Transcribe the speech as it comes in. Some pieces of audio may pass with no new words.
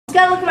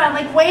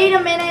Like, wait a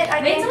minute.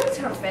 I They think don't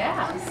turn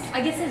fast.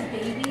 I guess his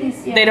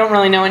babies. yeah. They don't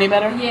really know any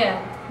better?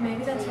 Yeah,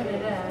 maybe that's what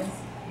it is.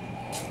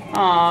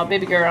 Aw,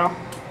 baby girl.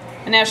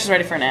 And now she's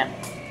ready for a nap.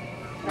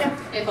 Yeah.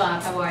 Hey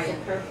Bob, how are you?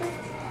 Perfect.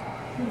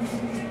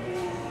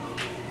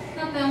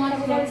 Nothing, what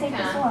We gotta take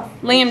this off.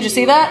 Liam, did you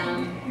see that?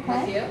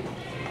 With you?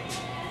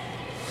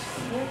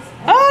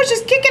 Oh,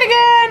 she's kicking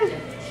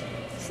again!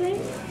 See?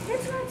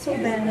 It's not so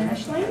bad,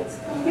 Ashley.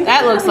 You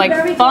That can looks have a like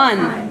very good fun.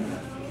 time.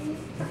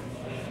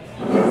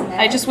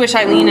 I just wish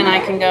Eileen and I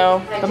can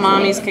go. The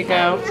mommies could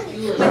go.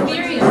 My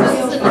theory is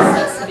this is a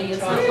necessity.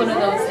 It's not one of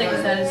those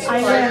things that is I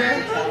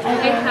pleasure. agree. I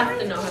have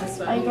to know how to I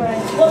swim.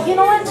 agree. Well, you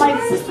know what? My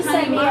sister Honey,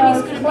 sent me mommy's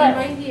a gonna be clip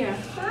right here.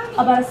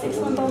 about a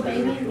 6-month-old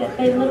baby that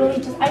they literally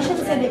just, I shouldn't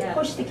say they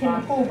pushed the kid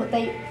in the pool, but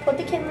they put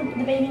the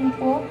baby in the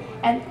pool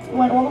and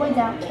went all the way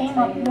down, came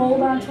up,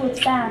 rolled onto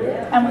its back,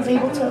 and was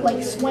able to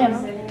like swim.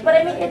 But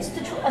I mean, it's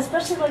the truth,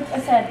 especially like I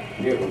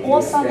said,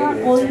 all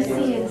summer, all you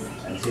see is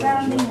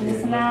drowning and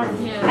this and that.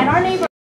 And our neighbor